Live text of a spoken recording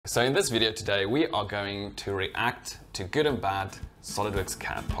So in this video today, we are going to react to good and bad SolidWorks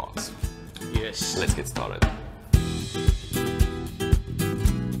CAD parts. Yes. Let's get started.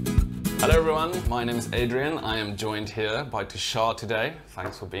 Hello everyone, my name is Adriaan. I am joined here by Tushar today.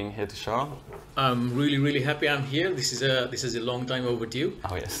 Thanks for being here, Tushar. I'm really happy I'm here. This is a long time overdue.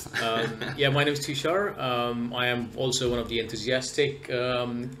 Oh yes. Yeah, my name is Tushar. I am also one of the enthusiastic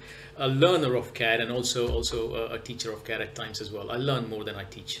a learner of CAD and also a teacher of CAD at times as well. I learn more than I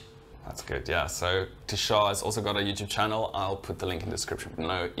teach. That's good, yeah. So Tushar has also got a YouTube channel. I'll put the link in the description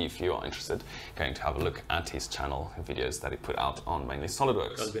below if you are interested going to have a look at his channel and videos that he put out on mainly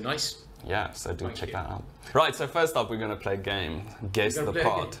SolidWorks. That'll be nice. Yeah, so do check that out. Right, so first up we're going to play a game. Guess the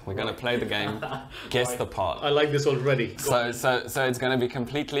part. We're going to play the game. Guess the part. I like this already. So it's going to be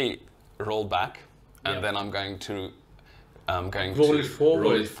completely rolled back, and then I'm going to roll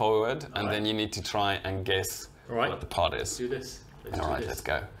it forward, and then you need to try and guess what the part is. Let's do this. Let's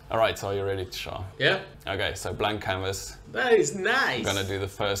go. All right, so are you ready, Tushar? Yeah. Okay, so blank canvas. That is nice. I'm going to do the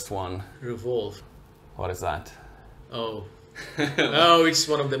first one. Revolve. What is that? Oh. Oh, it's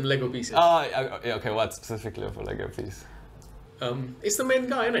one of them Lego pieces. Oh, okay, what specifically of a Lego piece? It's the main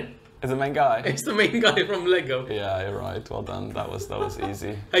guy, isn't it? It's the main guy? It's the main guy from Lego. Yeah, you're right. Well done. That was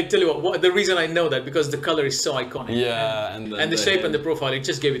easy. I tell you what, the reason I know that, because the color is so iconic. Yeah, and the shape and the profile, it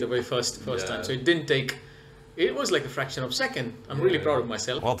just gave it away first time. So it didn't take, it was like a fraction of a second. I'm really proud of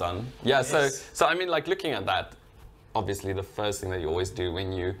myself. Well done. Yeah, yes. So I mean, like, looking at that, obviously the first thing that you always do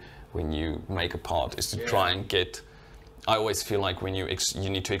when you make a part is to try and get, I always feel like when you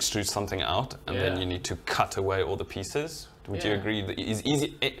need to extrude something out, and then you need to cut away all the pieces. Would you agree that it's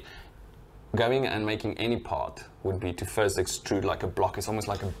easy? Going and making any part would be to first extrude like a block. It's almost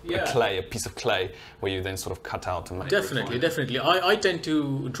like a piece of clay, where you then sort of cut out and make Definitely. I tend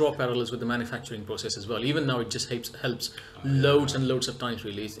to draw parallels with the manufacturing process as well. Even now, it just helps loads and loads of times,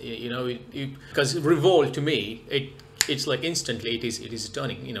 really. You know, because revolve to me, it's like instantly it is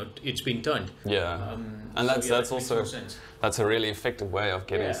turning. You know, it's been turned. Yeah, and that's also that's a really effective way of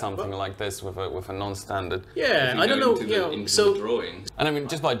getting something like this with a non-standard. Yeah, I don't know. Into the drawing. And I mean,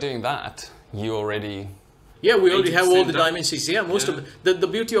 just by doing that, you already. Yeah, we already have all the dimensions. Yeah, most of the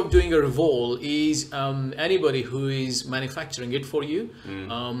beauty of doing a revolve is anybody who is manufacturing it for you,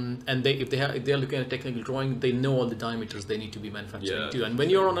 and if they're looking at a technical drawing, they know all the diameters they need to be manufacturing too. And when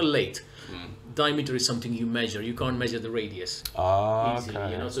you're on a lathe, diameter is something you measure. You can't measure the radius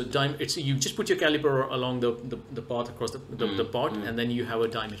easily. You know, so you just put your caliper along the part across the part, and then you have a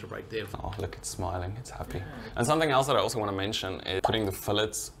diameter right there. Oh, look, it's smiling. It's happy. And something else that I also want to mention is putting the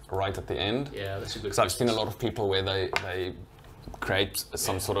fillets right at the end. Yeah, that's a good. Because I've seen a lot of people where they create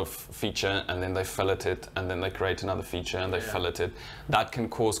some sort of feature, and then they fillet it, and then they create another feature and they fillet it. That can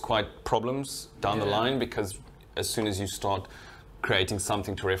cause quite problems down the line, because as soon as you start creating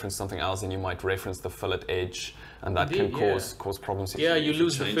something to reference something else, and you might reference the fillet edge, and that can cause problems. Yeah, you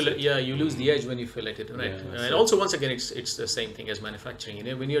lose the fillet. Yeah, you lose the edge when you fillet it, right? And also, once again, it's the same thing as manufacturing. You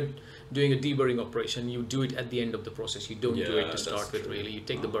know, when you're doing a deburring operation, you do it at the end of the process. You don't do it to start with. Really, you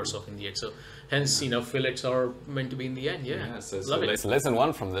take the burrs off in the end. So, hence, you know, fillets are meant to be in the end. Yeah, so lesson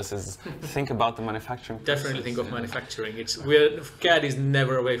one from this is think about the manufacturing process. Definitely think of manufacturing. CAD is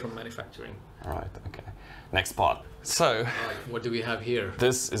never away from manufacturing. All right. Okay. Next part. So, what do we have here?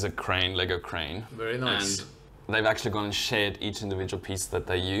 This is a crane, Lego crane. Very nice. And they've actually gone and shared each individual piece that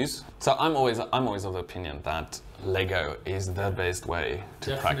they use. So I'm always of the opinion that Lego is the best way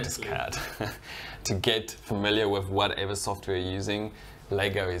to practice CAD. To get familiar with whatever software you're using,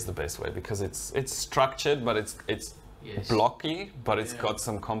 Lego is the best way, because it's structured, but it's blocky, but it's got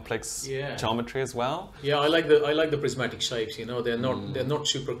some complex geometry as well. Yeah, I like the prismatic shapes. You know, they're not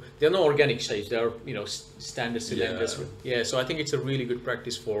organic shapes. They're, you know, standard cylinders. Yeah, so I think it's a really good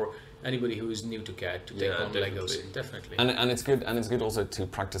practice for anybody who is new to CAD to take on Legos. Definitely. And it's good also to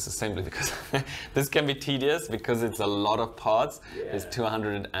practice assembly, because this can be tedious because it's a lot of parts. There's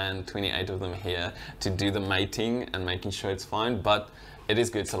 228 of them here to do the mating and making sure it's fine, but it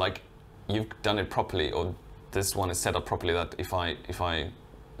is good. So like, you've done it properly, or this one is set up properly, that if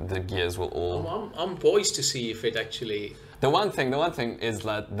the gears will all. I'm poised to see if it actually. The one thing is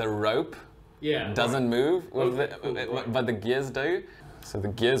that the rope doesn't move, but the gears do. So the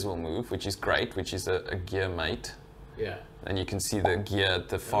gears will move, which is great, which is a gear mate. Yeah. And you can see the gear at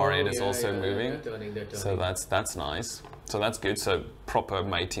the far end is also moving. They're turning. So that's nice. So that's good. So proper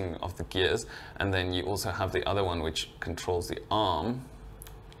mating of the gears, and then you also have the other one which controls the arm,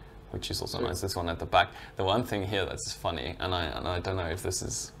 which is also nice, this one at the back. The one thing here that's funny, and I don't know if this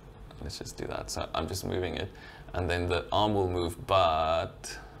is, let's just do that. So I'm just moving it, and then the arm will move,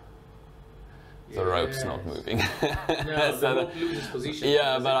 but the rope's not moving. No, the rope loses position.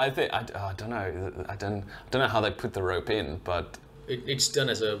 Yeah, but I think I don't know. I don't know how they put the rope in, but it's done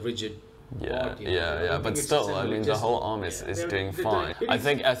as a rigid. Yeah. But still, I mean, the whole arm is doing fine. I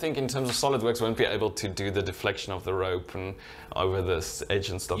think in terms of SolidWorks, we won't be able to do the deflection of the rope and over this edge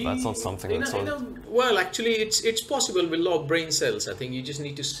and stuff. That's not something that's well, actually, it's possible with a lot of brain cells. I think you just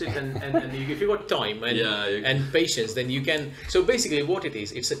need to sit and if you've got time and patience, then you can. So basically, what it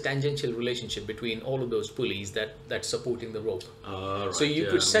is, it's a tangential relationship between all of those pulleys that's supporting the rope. Right, so you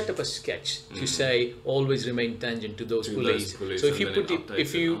could set up a sketch to say always remain tangent to those pulleys. So if you put it,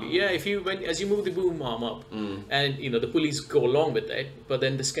 if you as you move the boom arm up, and the pulleys go along with it, but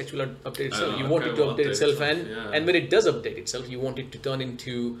then the sketch will update itself. You want it to update itself, and when it does update itself, you want it to turn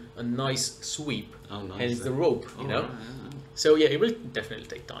into a nice sweep. Hence the rope, So yeah, it will definitely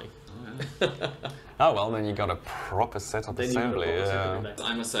take time. Oh well, then you got a proper setup assembly.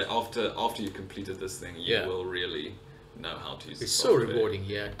 I must say, after you completed this thing, you will really know how to use it. It's so rewarding,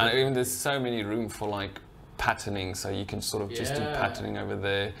 And even there's so many room for like patterning, so you can sort of just do patterning over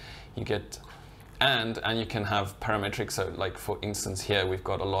there. You get, and you can have parametric. So like for instance here, we've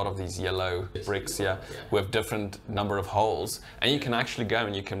got a lot of these yellow bricks with different number of holes, and you can actually go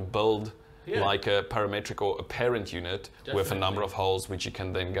and you can build like a parametric or a parent unit with a number of holes, which you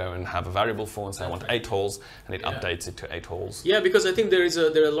can then go and have a variable for and say I want 8 holes, and it updates it to 8 holes. Yeah, because I think there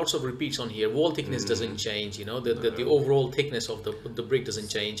are lots of repeats on here. Wall thickness doesn't change, the overall thickness of the brick doesn't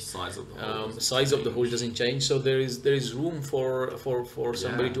change. Size of the hole. Size of the hole doesn't change. So there is room for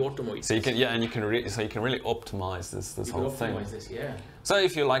somebody to automate. So you can you can really optimize this whole thing. So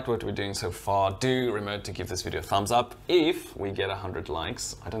if you liked what we're doing so far, do remember to give this video a thumbs up. If we get 100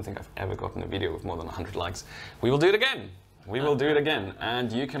 likes, I don't think I've ever gotten a video with more than 100 likes, we will do it again. We will do it again.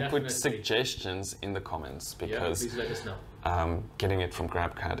 And you can put suggestions in the comments, because please let us know. Getting it from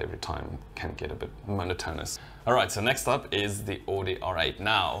GrabCAD every time can get a bit monotonous. All right, so next up is the Audi R8.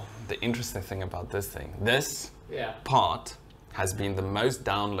 Now, the interesting thing about this thing, this part has been the most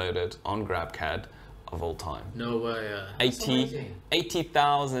downloaded on GrabCAD of all time. No way.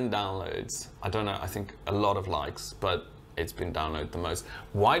 80,000 downloads. I don't know, I think a lot of likes, but it's been downloaded the most.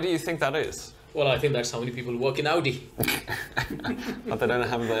 Why do you think that is? Well, I think that's how many people work in Audi. But they don't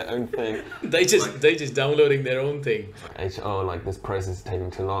have their own thing. They just downloading their own thing. Like this process is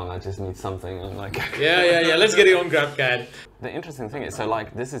taking too long. I just need something. And like yeah. Let's get it on GrabCAD. The interesting thing is, so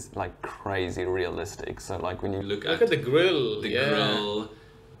like this is like crazy realistic. So like when you look at the grill, grill.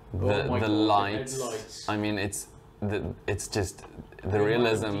 The lights. I mean, it's just the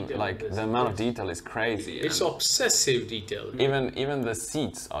realism. Like the amount of detail is crazy. It's obsessive detail. Even the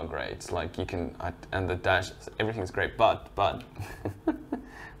seats are great. Like you can, and the dash, everything's great. But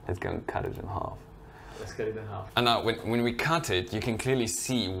let's go and cut it in half. Let's cut it in half. And now when we cut it, you can clearly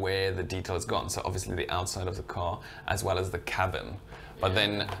see where the detail has gone. So obviously the outside of the car as well as the cabin, but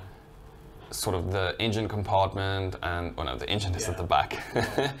then sort of the engine compartment and, well no, the engine is at the back.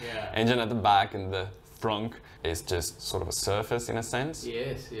 Engine at the back, and the frunk is just sort of a surface in a sense.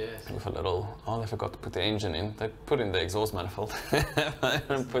 Yes. With a little, they forgot to put the engine in. They put in the exhaust manifold. They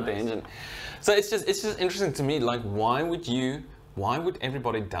don't put the engine. So it's just interesting to me, like why would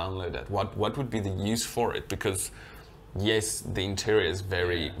everybody download that? What would be the use for it? Because yes, the interior is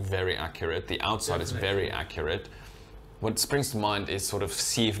very, very accurate. The outside is very accurate. What springs to mind is sort of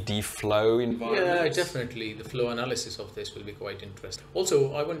CFD flow environment. Yeah, definitely. The flow analysis of this will be quite interesting.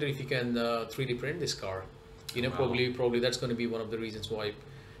 Also, I wonder if you can 3D print this car. Probably that's going to be one of the reasons why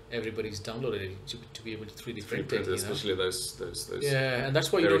everybody's downloaded it, to be able to 3D print it. Especially those. Yeah, and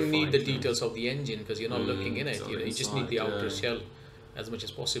that's why you don't need the details of the engine, because you're not looking in it. You just need the outer shell as much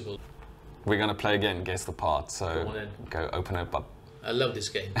as possible. We're going to play again, guess the part. So go open it up. I love this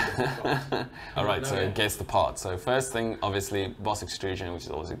game. All right, so guess the part. So first thing, obviously, boss extrusion, which is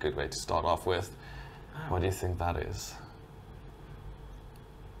always a good way to start off with. What do you think that is?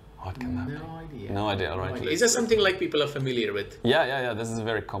 What can that be? No idea. No idea, all right. Is that something like people are familiar with? Yeah. This is a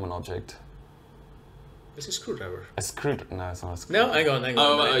very common object. It's a screwdriver. A screwdriver? No, it's not a screwdriver. No, hang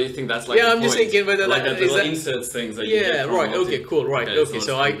on. Oh, you think that's like I'm just thinking whether like that little inserts things that you get from right. Okay, cool. Right. Okay,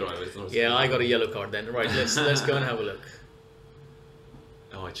 so I got a yellow card then. Right. Let's go and have a look.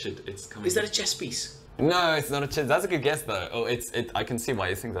 Oh, it's coming. Is that a chess piece? No, it's not a chess. That's a good guess though. Oh, I can see why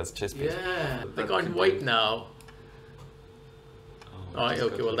you think that's a chess piece. Yeah, I can't wait now.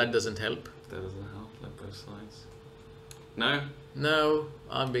 Okay, well that doesn't help. That doesn't help, like both sides. No? No,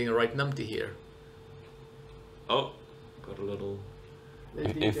 I'm being a right numpty here. Oh, got a little...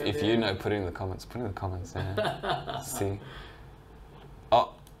 If you know, put it in the comments. Put it in the comments, yeah. See?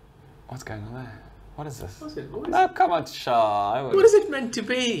 Oh, what's going on there? What is this? What is No, come on, Tushar. What is it meant to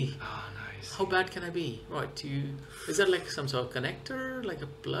be? Oh, no, How bad can I be? Right, is that like some sort of connector, like a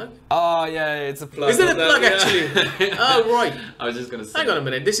plug? Oh yeah, it's a plug. Is it a plug actually? Oh right. I was just gonna say. Hang on a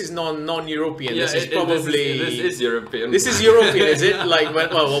minute. This is non-European. Yeah, this is probably. This is European. This is European, is it? Like,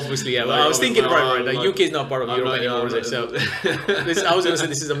 well, obviously, yeah. I was thinking, right. The UK is not part of Europe anymore, is it? So, I was gonna say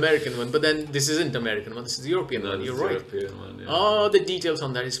this is American one, but then this isn't American one. This is the European one. You're right. European one, yeah. Oh, the details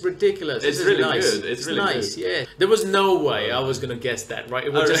on that is ridiculous. It's really nice. Good. It's really nice. Good. Yeah. There was no way I was gonna guess that. Right?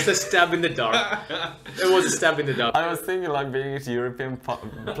 It was just a stab in the dark. It was a stab in the dark. I was thinking like being a European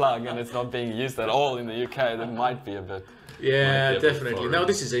plug and it's not being used at all in the UK. That might be a bit. Yeah, definitely. Now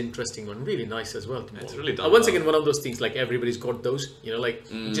this is an interesting one, really nice as well. It's really done once again, one of those things like everybody's got those. You know, like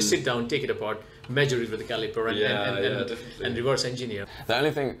just sit down, take it apart, measure it with a caliper, and reverse engineer. The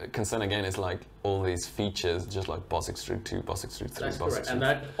only thing concern again is like all these features, just like boss extrude 2, boss extrude 3, That's boss correct. extrude. And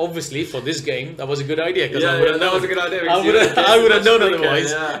that obviously for this game that was a good idea because that was a good idea. I would have known otherwise.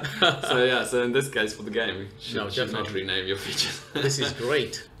 So in this case for the game, we should not rename your features. This is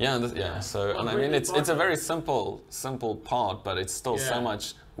great. So and I mean it's a very simple part, but it's still so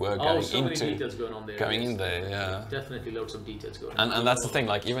much work going so into many details going on there. in there. Yeah, definitely loads of details going on. And that's the thing.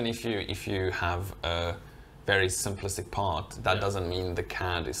 Like even if you have a very simplistic part, that doesn't mean the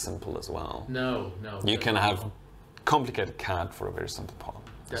CAD is simple as well. No. You can have complicated CAD for a very simple part.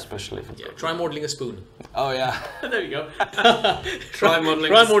 Definitely. Especially if it's try modeling a spoon. Oh yeah. There you go. Try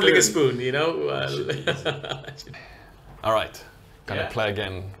modeling a spoon. You know. All right. Gonna play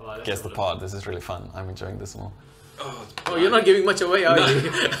again. Guess the part. This is really fun. I'm enjoying this one. Oh, you're not giving much away, are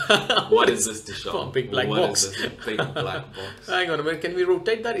you? What is this, Tushar? Big black box. What is this? Big black box. Hang on a minute. Can we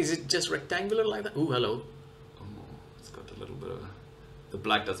rotate that? Is it just rectangular like that? Ooh, hello. Oh, it's got a little bit of. The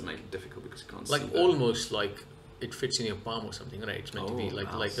black doesn't make it difficult because you can't see. Like almost like it fits in your palm or something, right? It's meant to be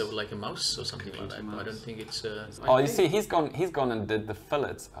like a mouse or something like that. I don't think it's. You see, he's gone and did the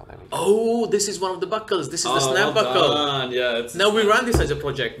fillets. Oh, there we go. Oh, this is one of the buckles. This is the snap buckle. Yeah. Now we ran this as a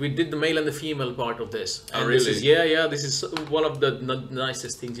project. We did the male and the female part of this. And really? This is one of the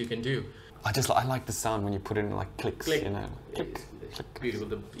nicest things you can do. I like the sound when you put it in like clicks. Click. You know, click.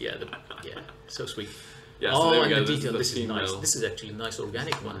 Beautiful. So sweet. Yeah, so and the detail, this is nice. female. This is actually a nice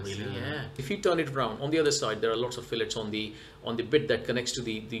organic one, really. Yeah. If you turn it around, on the other side there are lots of fillets on the bit that connects to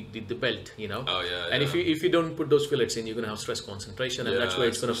the belt, you know. Oh yeah. And if you don't put those fillets in, you're gonna have stress concentration, and that's where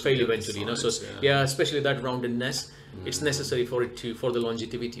it's gonna fail eventually, you know. So especially that roundedness, it's necessary for the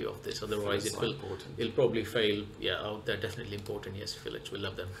longevity of this. Otherwise, it'll probably fail. Yeah, they're definitely important. Yes, fillets, we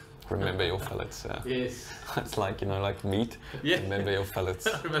love them. Remember your fillets. Yeah. Yes. It's like like meat. Yeah. Remember your fillets.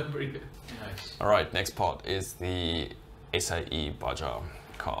 Remember it. Nice. All right, next part is the SAE Baja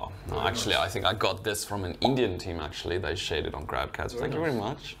car. Now, actually, I think I got this from an Indian team. Actually, they shared it on GrabCAD. So thank you very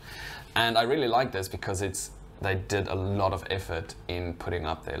much. And I really like this because they did a lot of effort in putting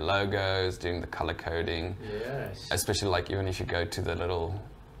up their logos, doing the color coding. Yes. Especially like even if you go to the little.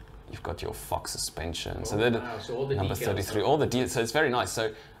 You've got your Fox suspension. So all the number decals 33, all the details. So it's very nice.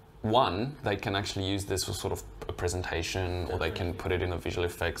 So one, they can actually use this for sort of a presentation, or they can put it in a visual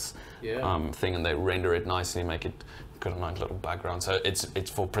effects thing, and they render it nicely, make it got a nice little background. So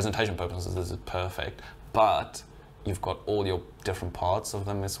it's for presentation purposes. This is perfect. But you've got all your different parts of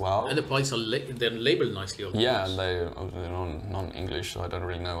them as well. And the parts are they're labeled nicely. And they're non-English, so I don't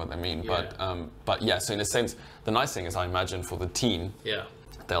really know what they mean. Yeah. But yeah. So in a sense, the nice thing is, I imagine for the team. Yeah.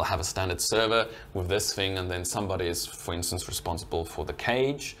 They'll have a standard server with this thing, and then somebody is, for instance, responsible for the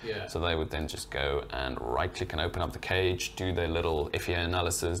cage. Yeah. So they would then just go and right-click and open up the cage, do their little FEA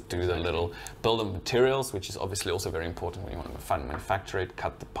analysis, do their little build of materials, which is obviously also very important when you want to manufacture it,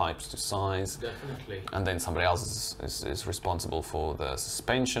 cut the pipes to size. Definitely. And then somebody else is responsible for the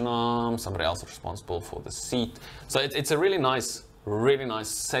suspension arm, somebody else is responsible for the seat. So it's a really nice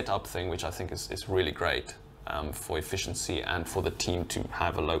setup thing, which I think is really great. For efficiency and for the team to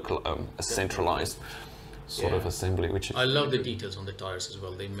have a local, a centralized sort of assembly. Which I love the details on the tires as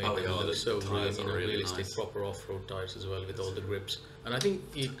well. They made them so really realistic, nice. Proper off-road tires as well with all the grips. And I think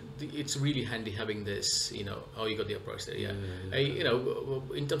it's really handy having this. You know, you got the approach there. Yeah.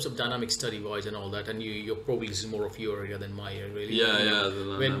 In terms of dynamic study wise and all that, and you're probably, this is more of your area than my area,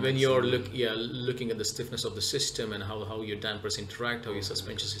 really. When you're looking at the stiffness of the system and how your dampers interact, how your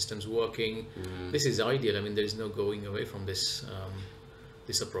suspension system's working, this is ideal. I mean, there is no going away from this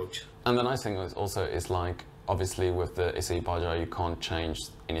this approach. And the nice thing also is, like, obviously with the SAE Baja, you can't change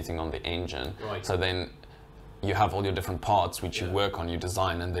anything on the engine. Right. So then you have all your different parts which you work on, you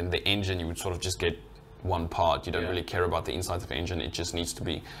design, and then the engine you would sort of just get one part. You don't really care about the insides of the engine. It just needs to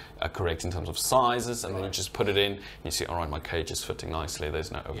be correct in terms of sizes, and then you just put it in. And you see, all right, my cage is fitting nicely.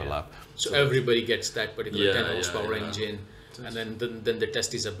 There's no overlap. So everybody gets that particular 10 horsepower engine. and then the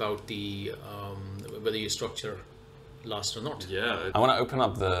test is about the whether your structure lasts or not. Yeah. I want to open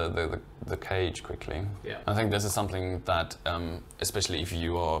up the cage quickly. Yeah. I think this is something that, especially if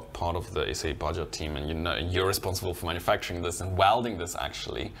you are part of the SAE budget team and you know you're responsible for manufacturing this and welding this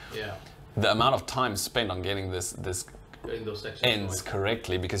actually. Yeah. The amount of time spent on getting this Those sections ends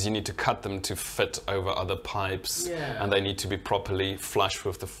correctly, because you need to cut them to fit over other pipes, and they need to be properly flush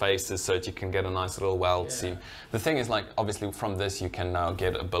with the faces so that you can get a nice little weld seam. The thing is, like, obviously from this you can now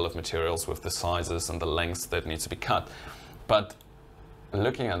get a bill of materials with the sizes and the lengths that needs to be cut, but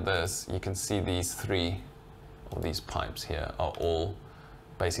looking at this you can see these these pipes here are all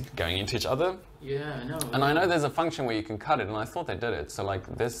basically going into each other. Yeah, I know. And I know there's a function where you can cut it, and I thought they did it. So like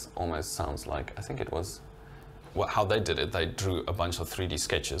this almost sounds like, I think it was how they did it. They drew a bunch of 3D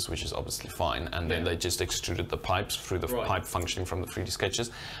sketches, which is obviously fine, and then they just extruded the pipes through the pipe functioning from the 3D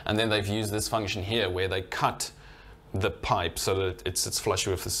sketches, and then they've used this function here where they cut the pipe so that it sits flush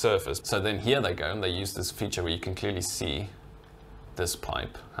with the surface. So then here they go and they use this feature where you can clearly see this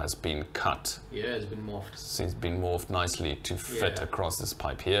pipe has been cut. Yeah, it's been morphed. So it's been morphed nicely to fit across this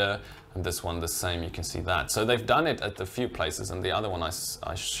pipe here, and this one the same, you can see that. So they've done it at a few places, and the other one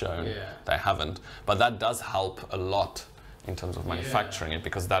I shown, they haven't. But that does help a lot in terms of manufacturing it,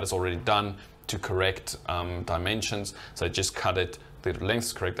 because that is already done to correct dimensions. So just cut it, the length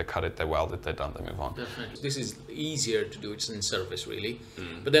is correct, they cut it, they weld it, they're done, they move on. Definitely. This is easier to do, it's in service really.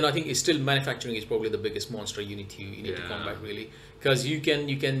 But then I think it's still, manufacturing is probably the biggest monster you need to combat really. Because you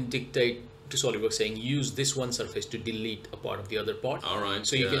can dictate to SolidWorks saying use this one surface to delete a part of the other part. All right.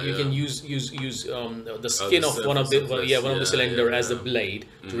 So you can use the skin of one of the cylinder as the blade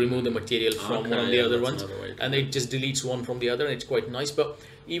to remove the material from one of the other ones, and it just deletes one from the other, and it's quite nice. But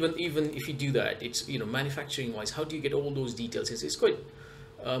even if you do that, it's, you know, manufacturing wise, how do you get all those details? It's quite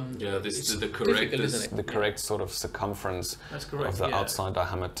this is the correct sort of circumference of the outside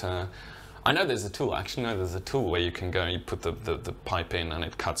diameter. I know there's a tool, there's a tool where you can go and you put the pipe in and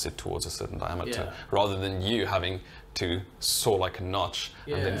it cuts it towards a certain diameter, rather than you having to saw like a notch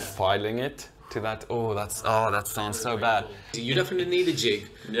and then filing it to that. That sounds so bad. You definitely need a jig,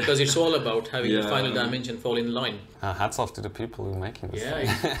 because it's all about having the final dimension fall in line. Hats off to the people who are making this.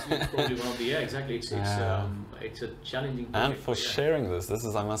 It's probably one of the, exactly. It's a challenging project. And for sharing this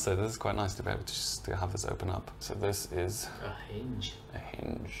is, I must say, this is quite nice to be able to just to have this open up. So this is a hinge.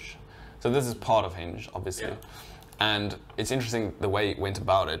 So this is part of hinge, obviously. And it's interesting, the way it went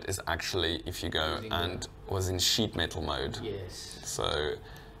about it is actually, if you go and was in sheet metal mode. Yes. So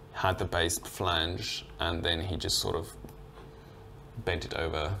had the base flange, and then he just sort of bent it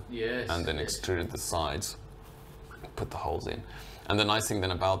over, and then extruded the sides, put the holes in. And the nice thing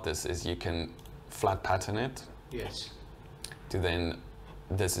then about this is you can flat pattern it. Yes. To then,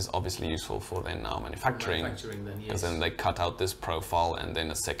 this is obviously useful for then now manufacturing, because then they cut out this profile, and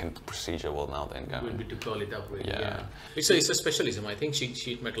then a second procedure will now then go. Will be to call it up really. Yeah. It's a specialism, I think.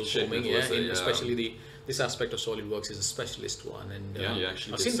 Sheet metal forming, especially this aspect of SolidWorks is a specialist one, and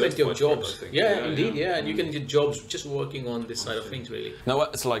I've seen plenty of jobs. Indeed, and you can get jobs just working on this side of things really. Now,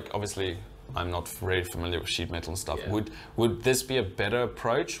 it's like, obviously, I'm not very familiar with sheet metal and stuff. Would this be a better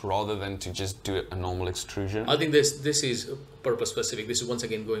approach rather than to just do a normal extrusion? I think this is purpose specific. This is once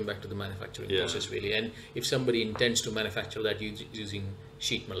again going back to the manufacturing process really. And if somebody intends to manufacture that using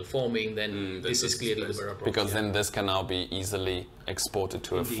sheet metal forming, then this is clearly the better approach. Because then this can now be easily exported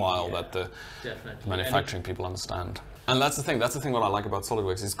to a file that the manufacturing people understand. And that's the thing what I like about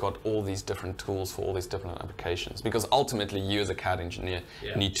SolidWorks. It's got all these different tools for all these different applications, because ultimately you as a CAD engineer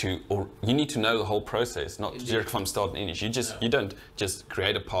need to know the whole process, not just from start to finish. You don't just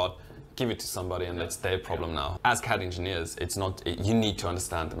create a part, give it to somebody, and that's their problem now. As CAD engineers, you need to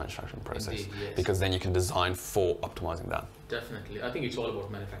understand the manufacturing process, because then you can design for optimizing that. Definitely. I think it's all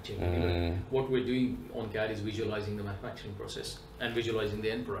about manufacturing. What we're doing on CAD is visualizing the manufacturing process and visualizing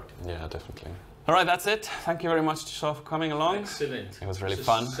the end product. Yeah, definitely. All right, that's it. Thank you very much, Tushar, for coming along. Excellent. It was really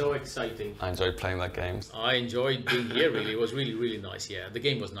fun. So exciting. I enjoyed playing that game. I enjoyed being here, really. It was really, really nice. Yeah, the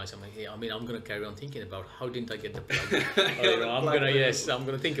game was nice. I'm going to carry on thinking about how didn't I get the plug. I'm going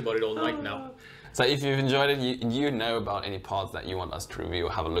to think about it all night now. So if you've enjoyed it, you know about any parts that you want us to review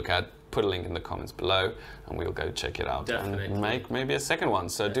or have a look at, put a link in the comments below, and we'll go check it out. Definitely. And make maybe a second one.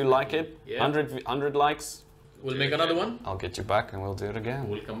 So do like it. 100 likes. We'll make another one. I'll get you back and we'll do it again.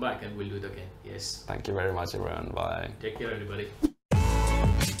 We'll come back and we'll do it again. Yes. Thank you very much, everyone. Bye. Take care, everybody.